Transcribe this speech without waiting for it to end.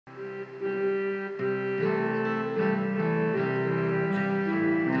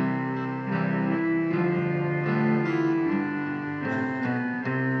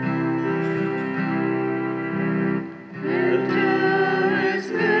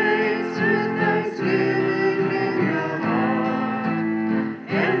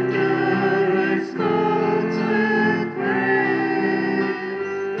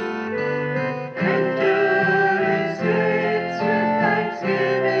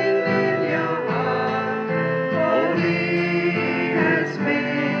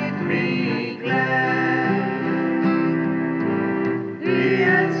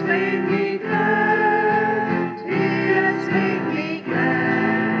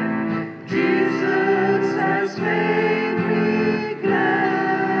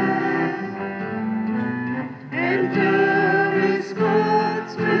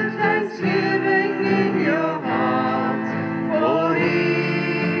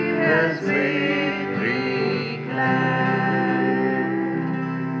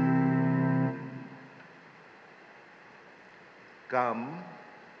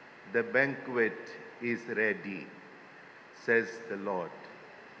the banquet is ready, says the Lord.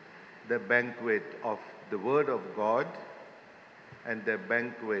 The banquet of the Word of God and the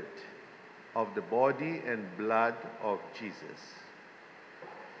banquet of the body and blood of Jesus.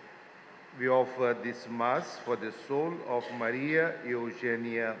 We offer this Mass for the soul of Maria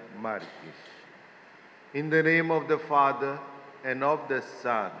Eugenia Marques. In the name of the Father, and of the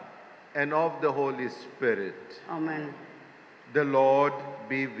Son, and of the Holy Spirit. Amen. The Lord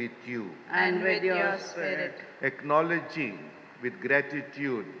be with you. And with your spirit. Acknowledging with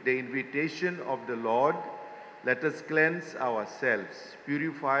gratitude the invitation of the Lord, let us cleanse ourselves,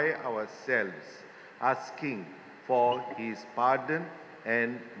 purify ourselves, asking for His pardon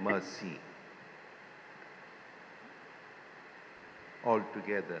and mercy. All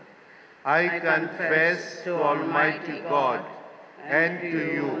together. I confess to Almighty God and to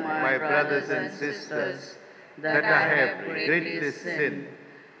you, my brothers and sisters, that I have greatly sinned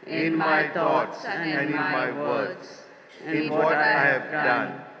in my thoughts and in my words, in what I have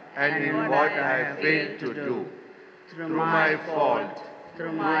done and in what I have failed to do, through my fault,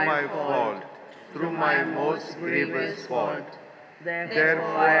 through my most grievous fault.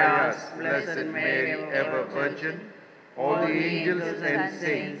 Therefore I ask Blessed Mary, ever Virgin, all the angels and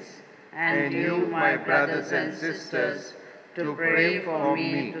saints, and you, my brothers and sisters, to pray for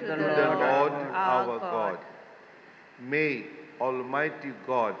me to the Lord our God. May Almighty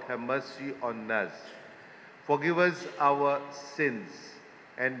God have mercy on us, forgive us our sins,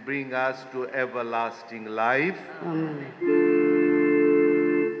 and bring us to everlasting life. Amen.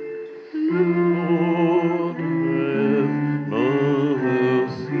 Lord, have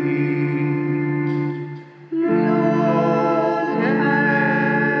mercy. Lord,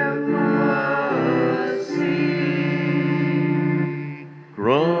 have mercy.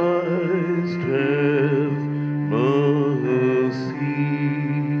 Christ, have mercy.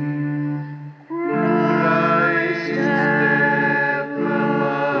 Christ, have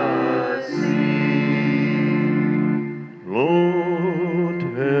mercy. Lord,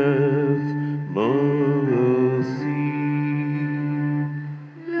 have mercy.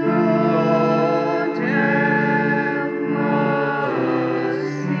 Lord, have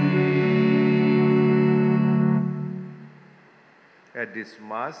mercy. At this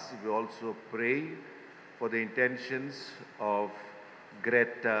Mass, we also pray for the intentions of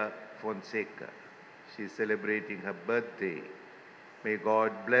Greta Fonseca. She is celebrating her birthday. May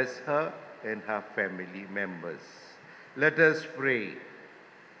God bless her and her family members. Let us pray.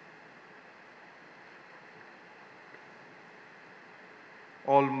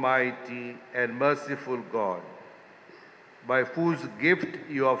 Almighty and merciful God, by whose gift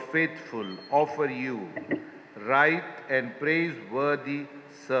your faithful offer you right and praiseworthy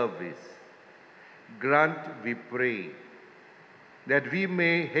service, grant, we pray, that we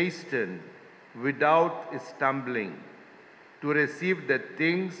may hasten without stumbling to receive the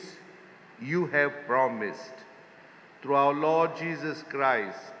things you have promised through our Lord Jesus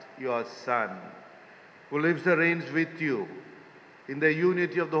Christ, your Son, who lives and reigns with you in the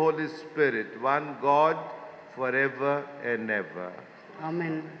unity of the Holy Spirit, one God, forever and ever.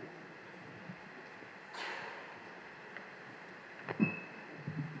 Amen.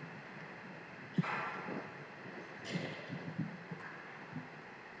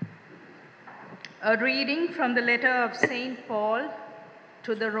 A reading from the letter of St. Paul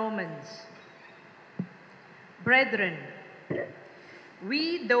to the Romans. Brethren,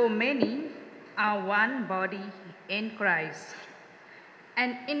 we, though many, are one body in Christ,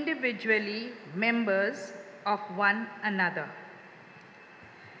 and individually members of one another.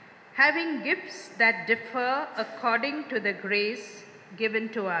 Having gifts that differ according to the grace given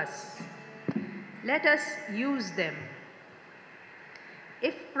to us, let us use them.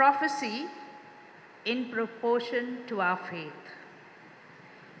 If prophecy, in proportion to our faith.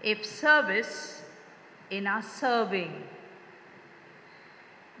 If service, in our serving.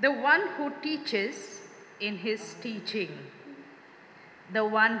 The one who teaches, in his teaching. The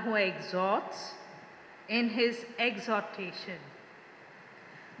one who exhorts, in his exhortation.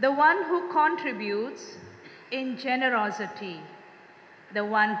 The one who contributes, in generosity. The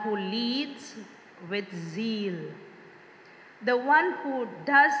one who leads, with zeal. The one who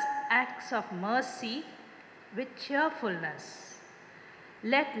does acts of mercy with cheerfulness.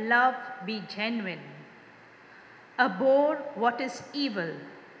 Let love be genuine. Abhor what is evil.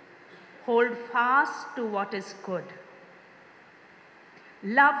 Hold fast to what is good.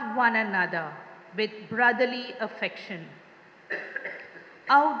 Love one another with brotherly affection.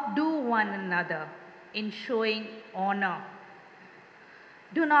 Outdo one another in showing honor.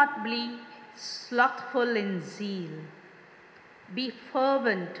 Do not be slothful in zeal. Be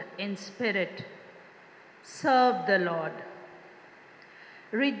fervent in spirit. Serve the Lord.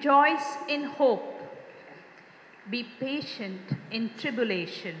 Rejoice in hope. Be patient in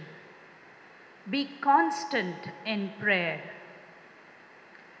tribulation. Be constant in prayer.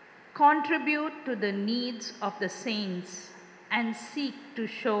 Contribute to the needs of the saints and seek to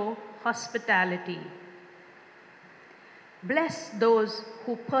show hospitality. Bless those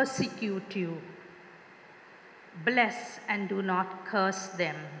who persecute you. Bless and do not curse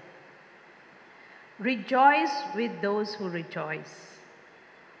them. Rejoice with those who rejoice.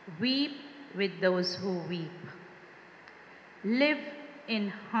 Weep with those who weep. Live in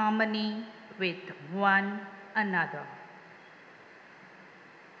harmony with one another.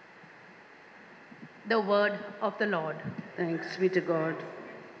 The word of the Lord. Thanks be to God.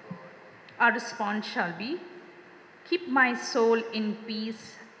 Our response shall be, keep my soul in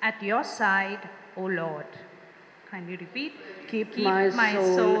peace at your side, O Lord. Kindly repeat. Keep my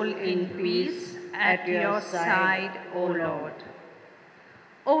soul in peace at your side, O Lord.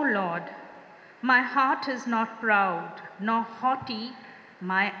 O Lord, my heart is not proud, nor haughty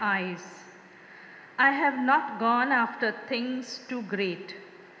my eyes. I have not gone after things too great,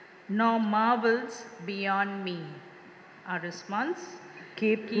 nor marvels beyond me. Our response?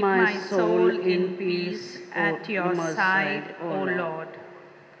 Keep my soul in peace at your side, O Lord.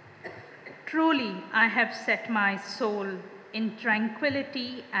 Truly, I have set my soul in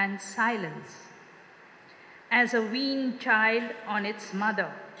tranquility and silence, as a weaned child on its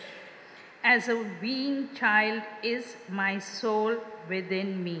mother. As a weaned child is my soul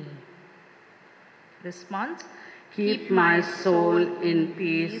within me. Response? Keep my soul in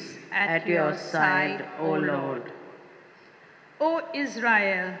peace at your side, O Lord. O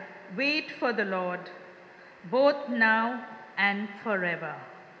Israel, wait for the Lord, both now and forever.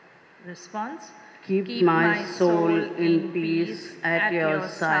 Response? Keep my soul in peace at your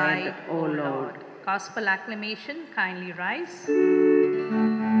side, O Lord. Gospel acclamation, kindly rise.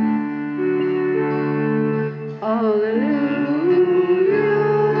 Hallelujah.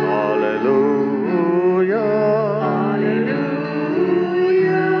 Hallelujah. Hallelujah.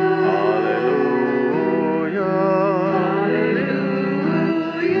 Hallelujah.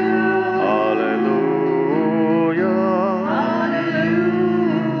 Hallelujah.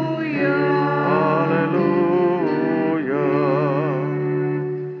 Hallelujah.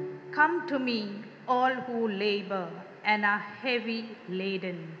 Come to me, all who labor and are heavy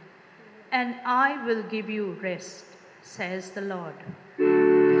laden, and I will give you rest, says the Lord.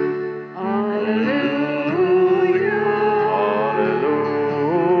 Hallelujah. Hallelujah.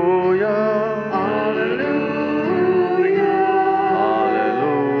 Hallelujah. Hallelujah.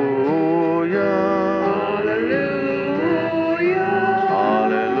 Hallelujah. Hallelujah.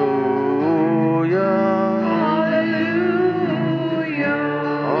 Hallelujah. Hallelujah.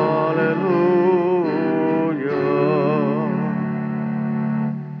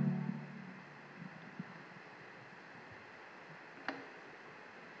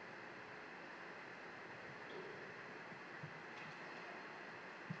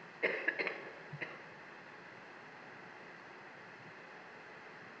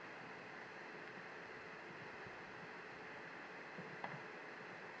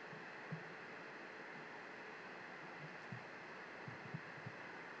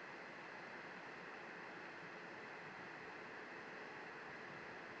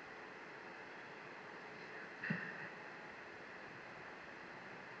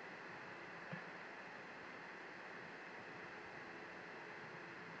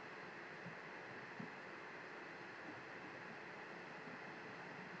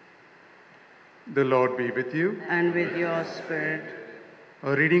 The Lord be with you. And with your spirit,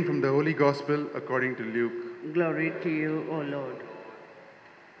 A reading from the Holy Gospel according to Luke. glory to you, O Lord.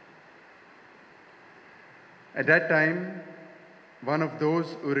 At that time, one of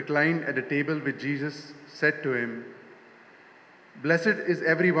those who reclined at the table with Jesus said to him, "Blessed is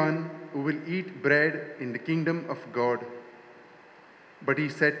everyone who will eat bread in the kingdom of God." But he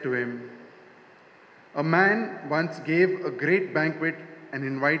said to him, "A man once gave a great banquet and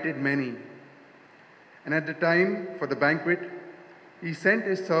invited many. And at the time for the banquet, he sent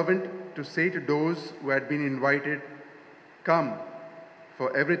his servant to say to those who had been invited, 'Come,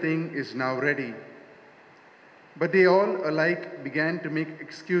 for everything is now ready.' But they all alike began to make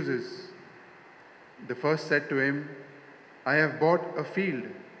excuses. The first said to him, 'I have bought a field,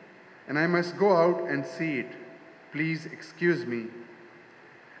 and I must go out and see it. Please excuse me.'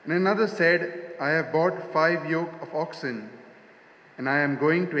 And another said, 'I have bought 5 yoke of oxen, and I am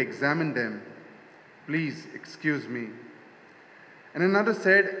going to examine them. Please excuse me.' And another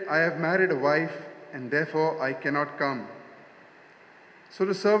said, 'I have married a wife, and therefore I cannot come.' So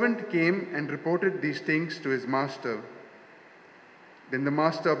the servant came and reported these things to his master. Then the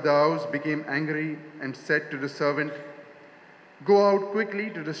master of the house became angry and said to the servant, "Go out quickly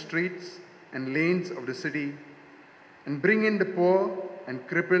to the streets and lanes of the city and bring in the poor and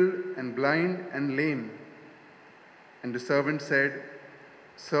crippled and blind and lame." And the servant said,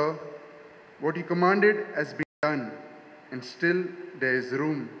 "Sir, what you commanded has been done, and still there is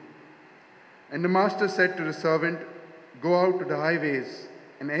room." And the master said to the servant, "Go out to the highways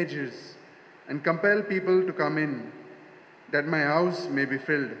and edges and compel people to come in, that my house may be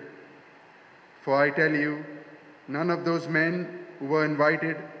filled. For I tell you, none of those men who were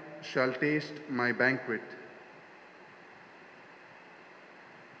invited shall taste my banquet."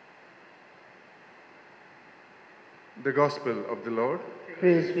 The Gospel of the Lord.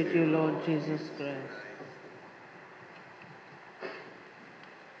 Praise be to you, Lord Jesus Christ.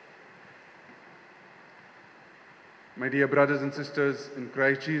 My dear brothers and sisters in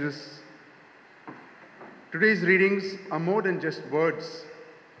Christ Jesus, today's readings are more than just words.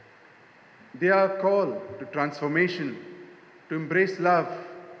 They are a call to transformation, to embrace love,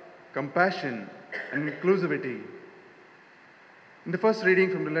 compassion, and inclusivity. In the first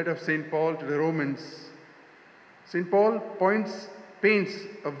reading from the letter of St. Paul to the Romans, St. Paul paints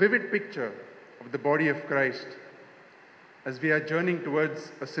a vivid picture of the body of Christ. As we are journeying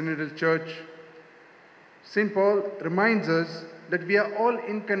towards a synodal church, St. Paul reminds us that we are all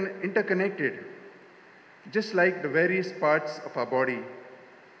interconnected, just like the various parts of our body.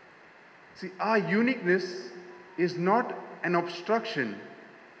 See, our uniqueness is not an obstruction,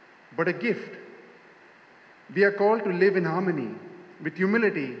 but a gift. We are called to live in harmony, with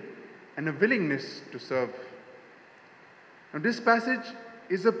humility and a willingness to serve. Now, this passage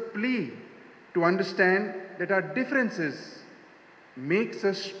is a plea to understand that our differences makes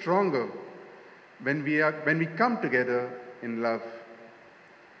us stronger when we come together in love.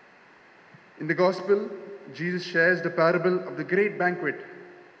 In the Gospel, Jesus shares the parable of the great banquet,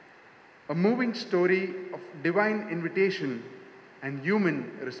 a moving story of divine invitation and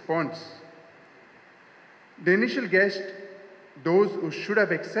human response. The initial guests, those who should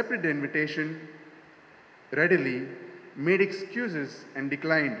have accepted the invitation readily, made excuses and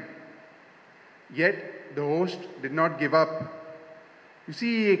declined. Yet the host did not give up. You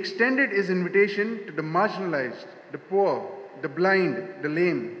see, he extended his invitation to the marginalized, the poor, the blind, the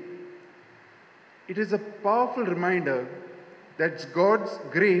lame. It is a powerful reminder that God's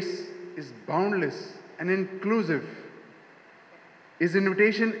grace is boundless and inclusive. His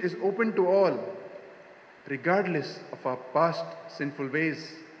invitation is open to all, regardless of our past sinful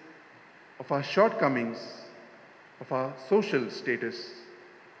ways, of our shortcomings, of our social status.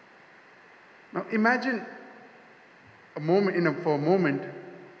 Now imagine for a moment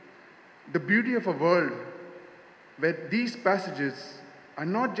the beauty of a world where these passages are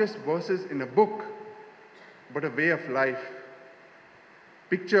not just verses in a book, but a way of life.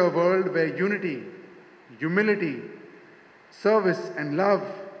 Picture a world where unity, humility, service, and love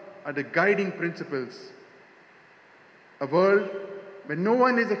are the guiding principles. A world where no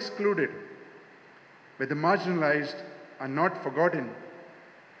one is excluded, where the marginalized are not forgotten,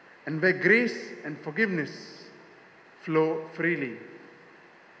 and where grace and forgiveness flow freely.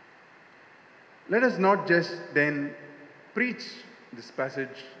 Let us not just then preach this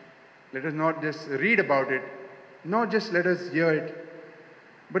passage, let us not just read about it, nor just let us hear it,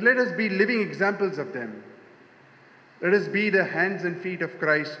 but let us be living examples of them. Let us be the hands and feet of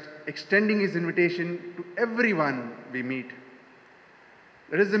Christ, extending His invitation to everyone we meet.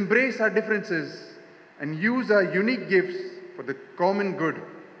 Let us embrace our differences and use our unique gifts for the common good.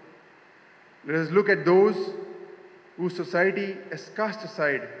 Let us look at those whose society has cast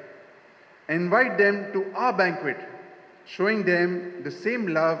aside and invite them to our banquet, showing them the same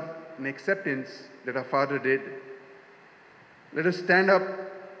love and acceptance that our Father did. Let us stand up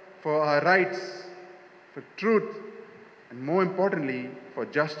for our rights, for truth, and more importantly, for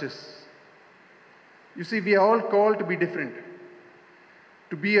justice. You see, we are all called to be different,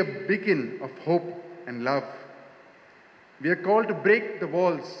 to be a beacon of hope and love. We are called to break the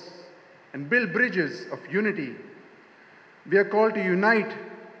walls and build bridges of unity. We are called to unite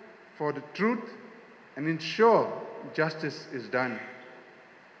for the truth and ensure justice is done.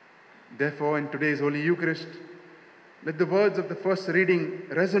 Therefore, in today's Holy Eucharist, let the words of the first reading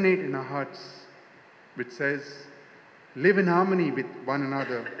resonate in our hearts, which says, "Live in harmony with one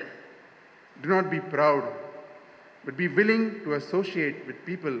another. Do not be proud, but be willing to associate with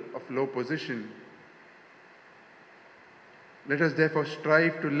people of low position." Let us therefore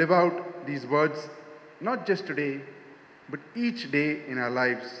strive to live out these words, not just today, but each day in our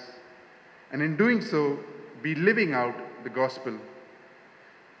lives. And in doing so, be living out the gospel.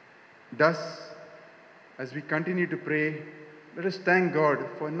 Thus, as we continue to pray, let us thank God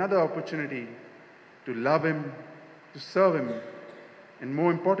for another opportunity to love Him, to serve Him, and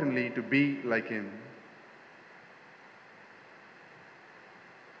more importantly, to be like Him.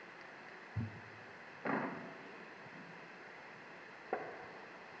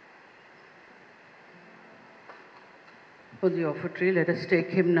 For the offertory, let us take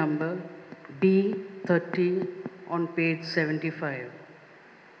hymn number B30 on page 75.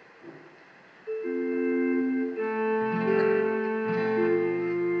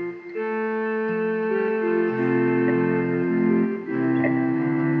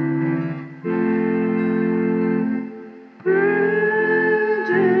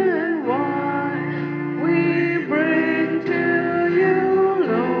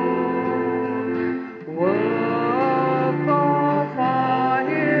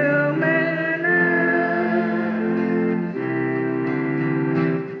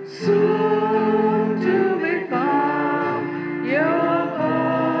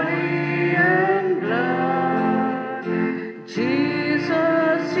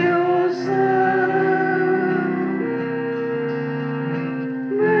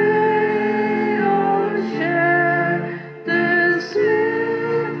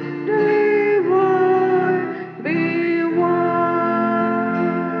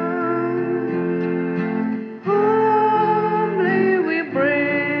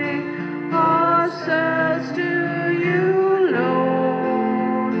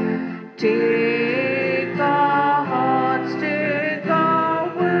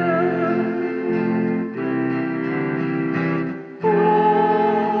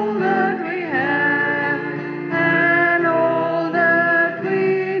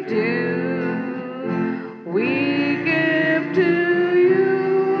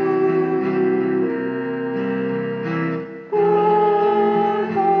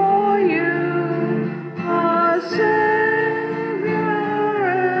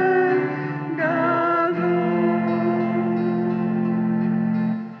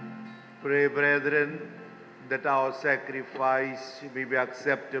 That our sacrifice may be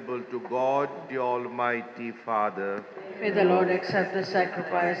acceptable to God, the Almighty Father. May the Lord accept the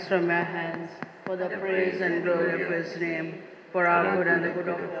sacrifice from your hands for the praise and glory of His name, for our good and the good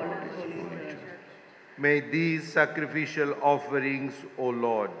of all His holy church. May these sacrificial offerings, O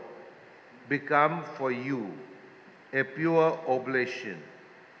Lord, become for you a pure oblation,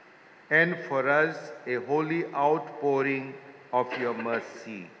 and for us a holy outpouring of your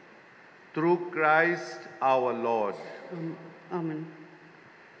mercy. Through Christ our Lord. Amen.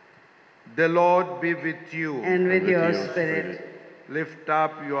 The Lord be with you. And with your spirit. Lift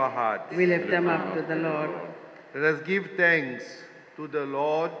up your hearts. We lift them up to the Lord. Let us give thanks to the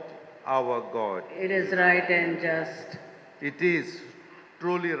Lord our God. It is right and just. It is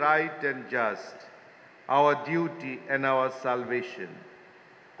truly right and just, our duty and our salvation,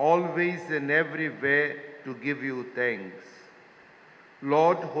 always and everywhere to give you thanks.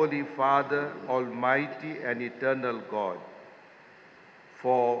 Lord, Holy Father, Almighty and Eternal God,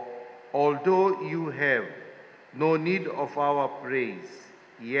 for although you have no need of our praise,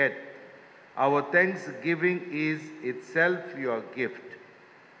 yet our thanksgiving is itself your gift.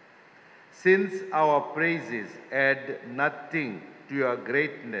 Since our praises add nothing to your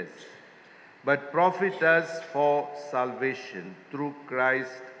greatness, but profit us for salvation through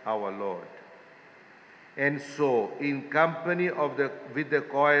Christ our Lord. And so, in company with the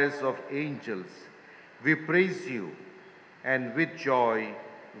choirs of angels, we praise you, and with joy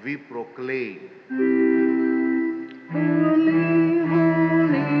we proclaim. Holy,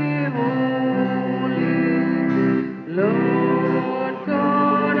 holy, holy, Lord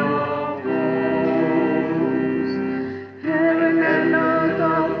God of hosts, heaven and earth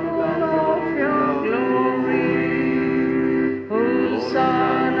are full of your glory.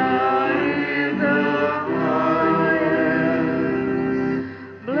 Hosanna in the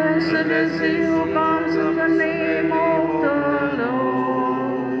Blessed is he who comes in the name of the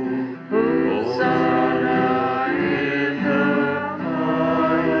Lord. Hosanna in the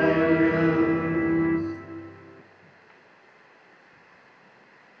highest.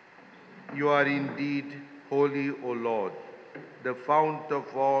 You are indeed holy, O Lord, the fount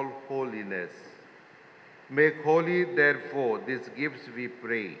of all holiness. Make holy, therefore, these gifts, we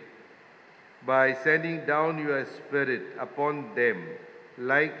pray, by sending down your Spirit upon them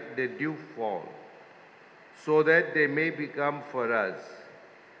like the dewfall, so that they may become for us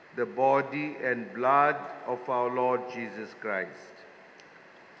the body and blood of our Lord Jesus Christ.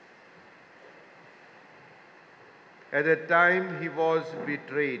 At the time he was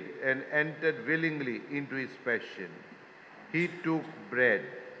betrayed and entered willingly into his passion, he took bread,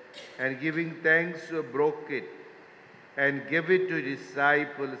 and giving thanks broke it and gave it to his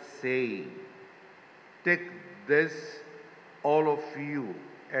disciples, saying, "Take this, all of you,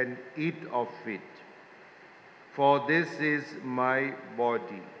 and eat of it, for this is my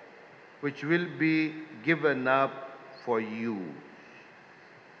body, which will be given up for you."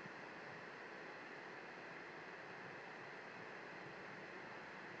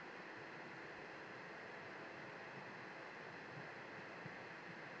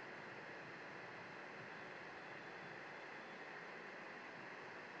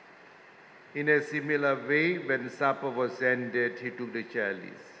 In a similar way, when supper was ended, he took the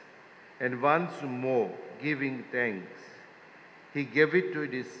chalice, and once more, giving thanks, he gave it to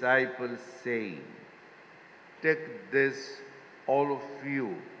his disciples, saying, "Take this, all of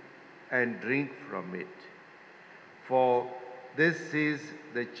you, and drink from it, for this is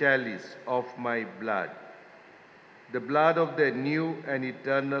the chalice of my blood, the blood of the new and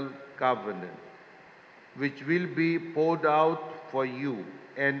eternal covenant, which will be poured out for you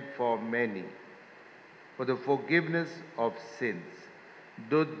and for many, for the forgiveness of sins.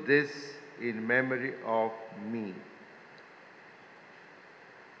 Do this in memory of me."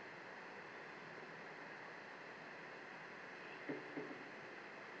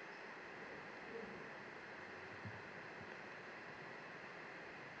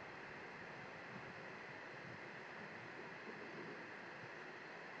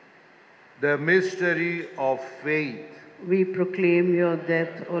 The mystery of faith. We proclaim your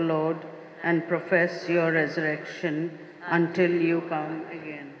death, O Lord, and profess your resurrection until you come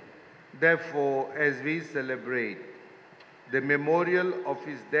again. Therefore, as we celebrate the memorial of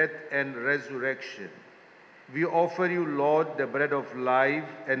his death and resurrection, we offer you, Lord, the bread of life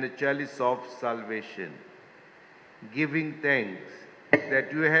and the chalice of salvation, giving thanks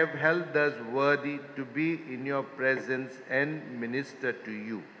that you have held us worthy to be in your presence and minister to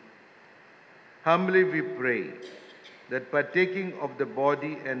you. Humbly we pray that partaking of the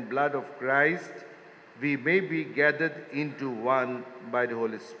body and blood of Christ, we may be gathered into one by the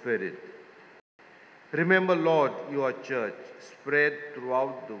Holy Spirit. Remember, Lord, your church spread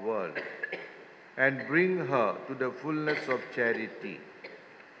throughout the world, and bring her to the fullness of charity,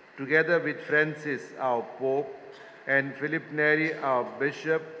 together with Francis, our Pope, and Philip Neri, our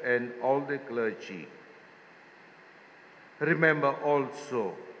Bishop, and all the clergy. Remember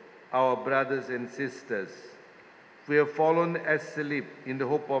also our brothers and sisters who have fallen asleep in the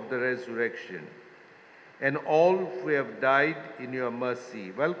hope of the resurrection, and all who have died in your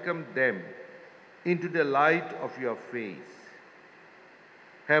mercy. Welcome them into the light of your face.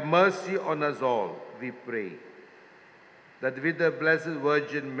 Have mercy on us all, we pray, that with the Blessed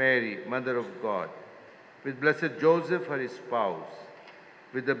Virgin Mary, Mother of God, with Blessed Joseph, her spouse,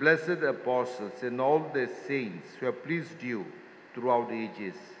 with the blessed apostles and all the saints who have pleased you throughout the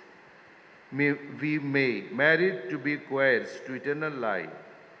ages, we may merit to be heirs to eternal life,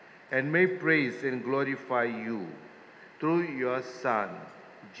 and may praise and glorify you through your Son,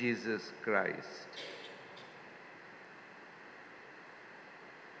 Jesus Christ.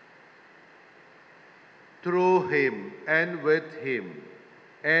 Through him, and with him,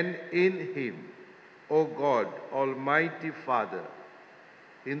 and in him, O God, Almighty Father,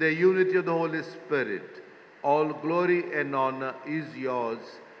 in the unity of the Holy Spirit, all glory and honor is yours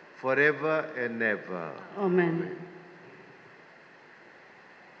forever and ever. Amen.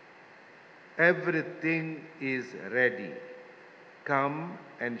 Everything is ready. Come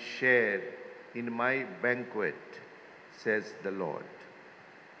and share in my banquet, says the Lord.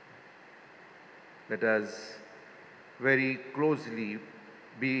 Let us very closely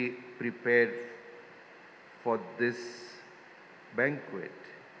be prepared for this banquet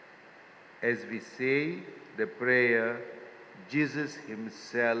as we say the prayer Jesus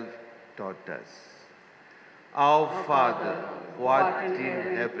himself taught us. Our Father, who art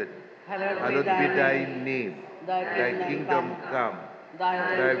in heaven, hallowed be thy name. Thy kingdom come,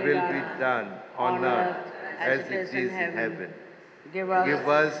 thy will be done on earth as it is in heaven. Give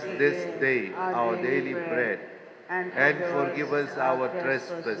us this day our daily bread, and forgive us our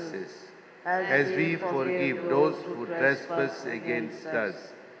trespasses, as we forgive those who trespass against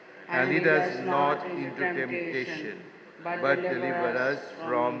us. And lead us not into temptation, but deliver us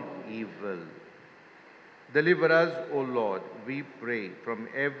from evil. Deliver us, O Lord, we pray, from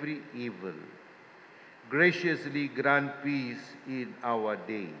every evil. Graciously grant peace in our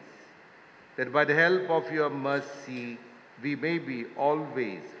days, that by the help of your mercy we may be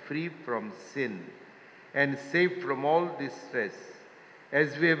always free from sin and safe from all distress,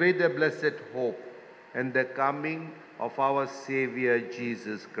 as we await the blessed hope and the coming of our Savior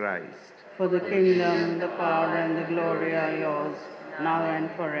Jesus Christ. For the kingdom, the power, and the glory are yours, now and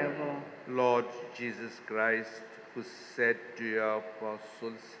forever. Lord Jesus Christ, who said to your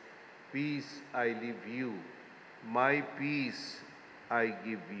apostles, "Peace I leave you, my peace I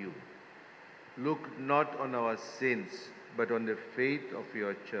give you," look not on our sins, but on the faith of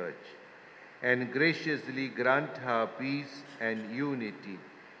your church, and graciously grant her peace and unity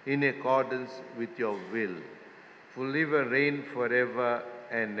in accordance with your will, who live and reign forever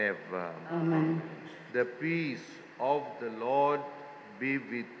and ever. Amen. The peace of the Lord be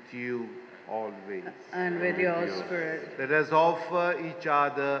with you always. And with your spirit. Let us offer each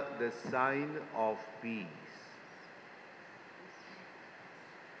other the sign of peace.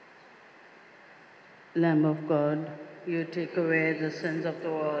 Lamb of God, you take away the sins of the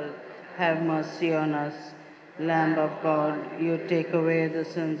world, have mercy on us. Lamb of God, you take away the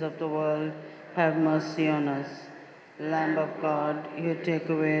sins of the world, have mercy on us. Lamb of God, you take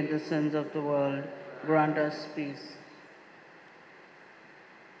away the sins of the world, grant us peace.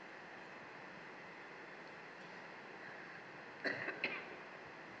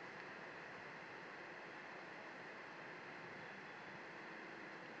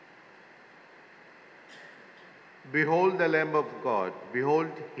 Behold the Lamb of God, behold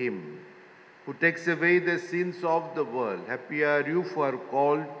him who takes away the sins of the world. Happy are you who are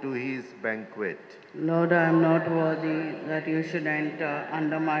called to his banquet. Lord, I am not worthy that you should enter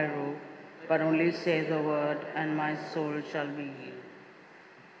under my roof, but only say the word, and my soul shall be healed.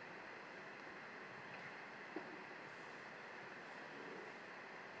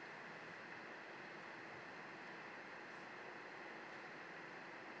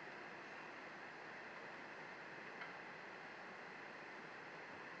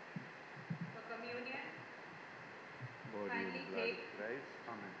 For communion, Body kindly and blood take. of Christ.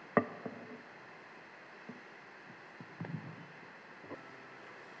 Amen.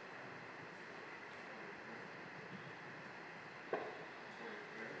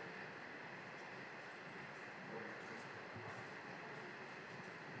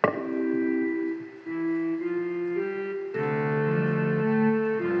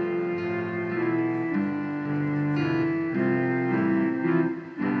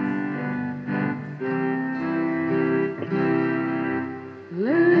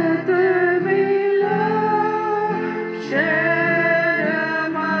 Let there be love shared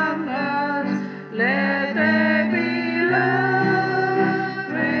among us. Let there be love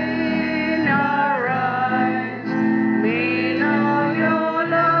in our eyes. May now your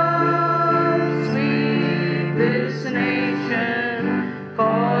love sweep this nation.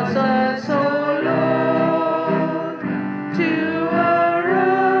 Cause us, O Lord, to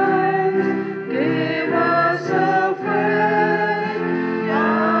arise. Give us a fresh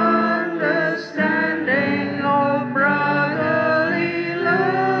understanding of brotherly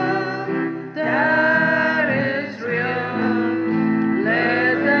love that is real.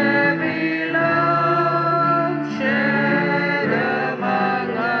 Let there be love shared among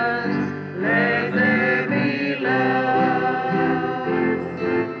us. Let there be love.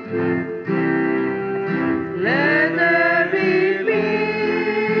 Let there be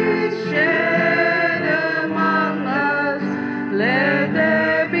peace shared among us. Let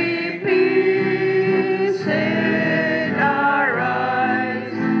there be peace in our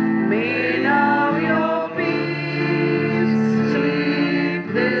eyes. May now your peace sweep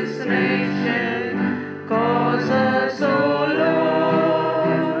this nation. Cause us, O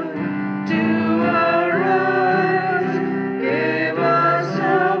Lord, to arise. Give us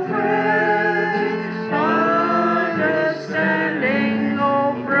a fresh understanding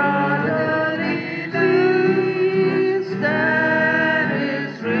of brotherly peace that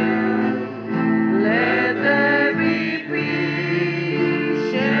is real. Let there be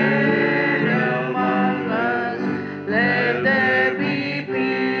peace shared among us. Let there be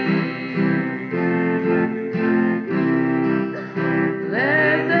peace.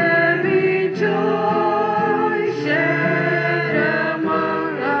 Let there be joy shared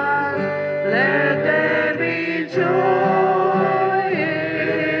among us. Let there be joy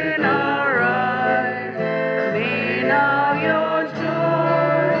in our eyes. May now your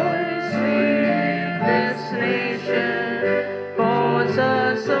joy sweep this nation. Cause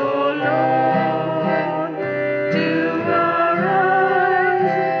us, O Lord, to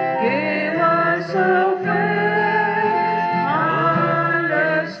arise. Give us a fresh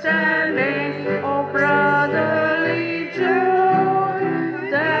understanding of brotherly joy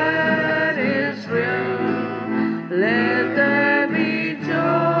that is real. Let there be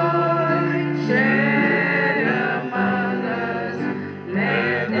joy shared among us.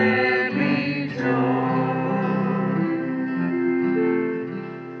 Let there be joy.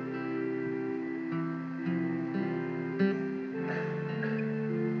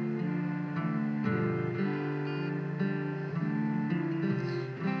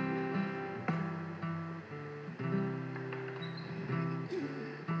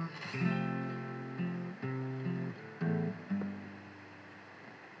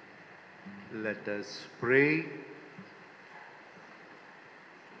 Let us pray.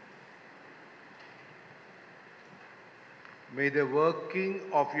 May the working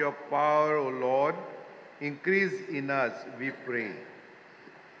of your power, O Lord, increase in us, we pray,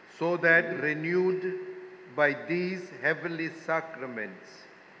 so that renewed by these heavenly sacraments,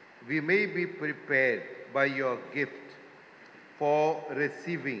 we may be prepared by your gift for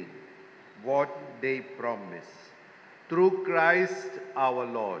receiving what they promise. Through Christ our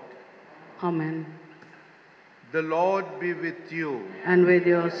Lord. Amen. The Lord be with you. And with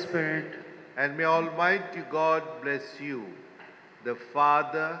your spirit. And may Almighty God bless you, the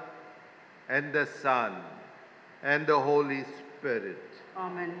Father, and the Son, and the Holy Spirit.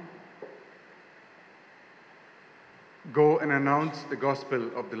 Amen. Go and announce the gospel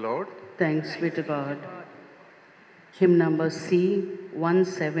of the Lord. Thanks be to God. Hymn number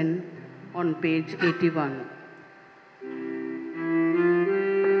C17 on page 81.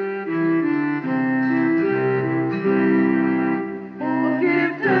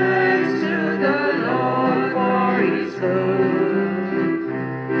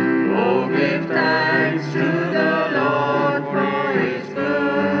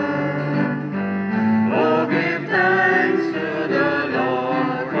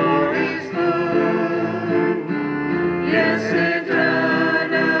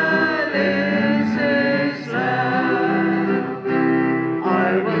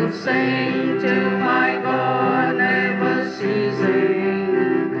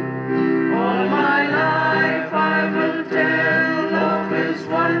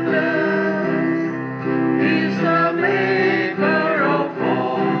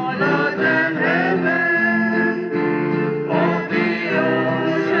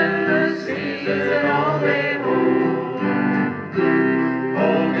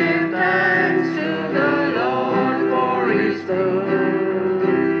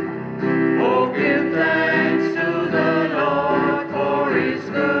 Oh, give thanks to the Lord for his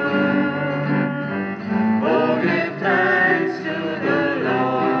good.